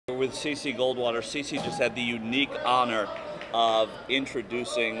with CC Goldwater. CC just had the unique honor of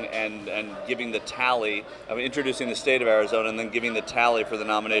introducing and giving the tally, introducing the state of Arizona and then giving the tally for the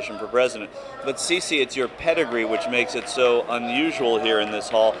nomination for president. But CC, it's your pedigree which makes it so unusual here in this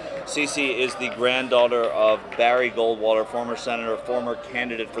hall. CC is the granddaughter of Barry Goldwater, former senator, former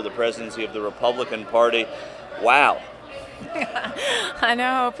candidate for the presidency of the Republican Party. Wow. I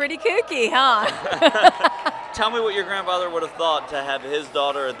know, pretty kooky, huh? Tell me what your grandfather would have thought to have his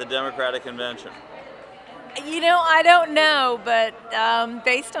daughter at the Democratic convention. You know, I don't know, but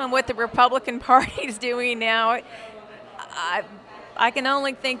based on what the Republican Party is doing now, I can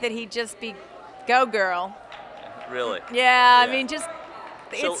only think that he'd just be go girl. Really? Yeah, I mean,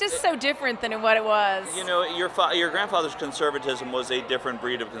 it's just so different than what it was. You know, your grandfather's conservatism was a different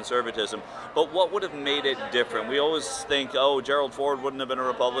breed of conservatism, but what would have made it different? We always think, oh, Gerald Ford wouldn't have been a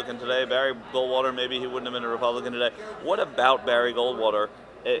Republican today, Barry Goldwater, maybe he wouldn't have been a Republican today. What about Barry Goldwater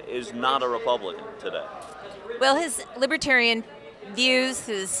is not a Republican today? Well, his libertarian views,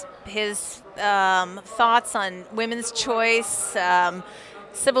 his thoughts on women's choice,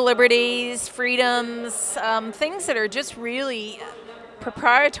 civil liberties, freedoms, things that are just really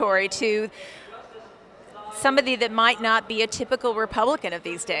proprietary to somebody that might not be a typical Republican of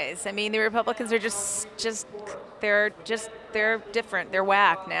these days. I mean, the Republicans are they're different. They're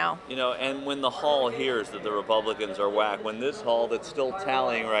whack now. You know, and when the hall hears that the Republicans are whack, when this hall that's still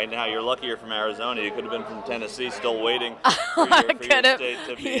tallying right now, you're lucky you're from Arizona. You could have been from Tennessee, still waiting for your state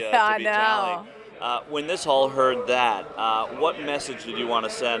to be tallying. When this hall heard that, what message did you want to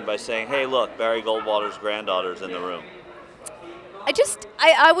send by saying, hey, look, Barry Goldwater's granddaughter's in the room?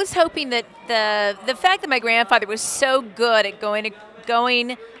 I was hoping that the fact that my grandfather was so good at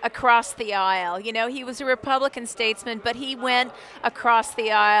going across the aisle. You know, he was a Republican statesman, but he went across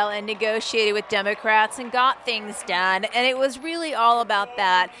the aisle and negotiated with Democrats and got things done, and it was really all about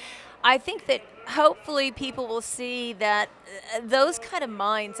that. I think that hopefully people will see that those kind of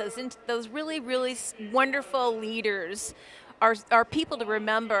minds, those really, really wonderful leaders are people to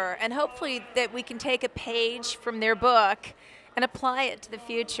remember, and hopefully that we can take a page from their book and apply it to the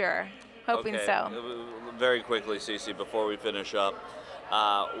future. Hoping so. Very quickly, CC, before we finish up,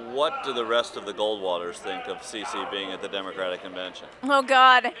 what do the rest of the Goldwaters think of CC being at the Democratic convention? Oh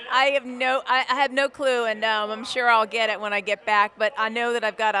God, I have no clue, and I'm sure I'll get it when I get back. But I know that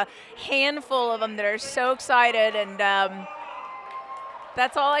I've got a handful of them that are so excited, and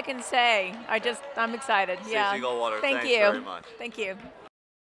that's all I can say. I'm excited. CC Goldwater, Thank thanks you very much. Thank you.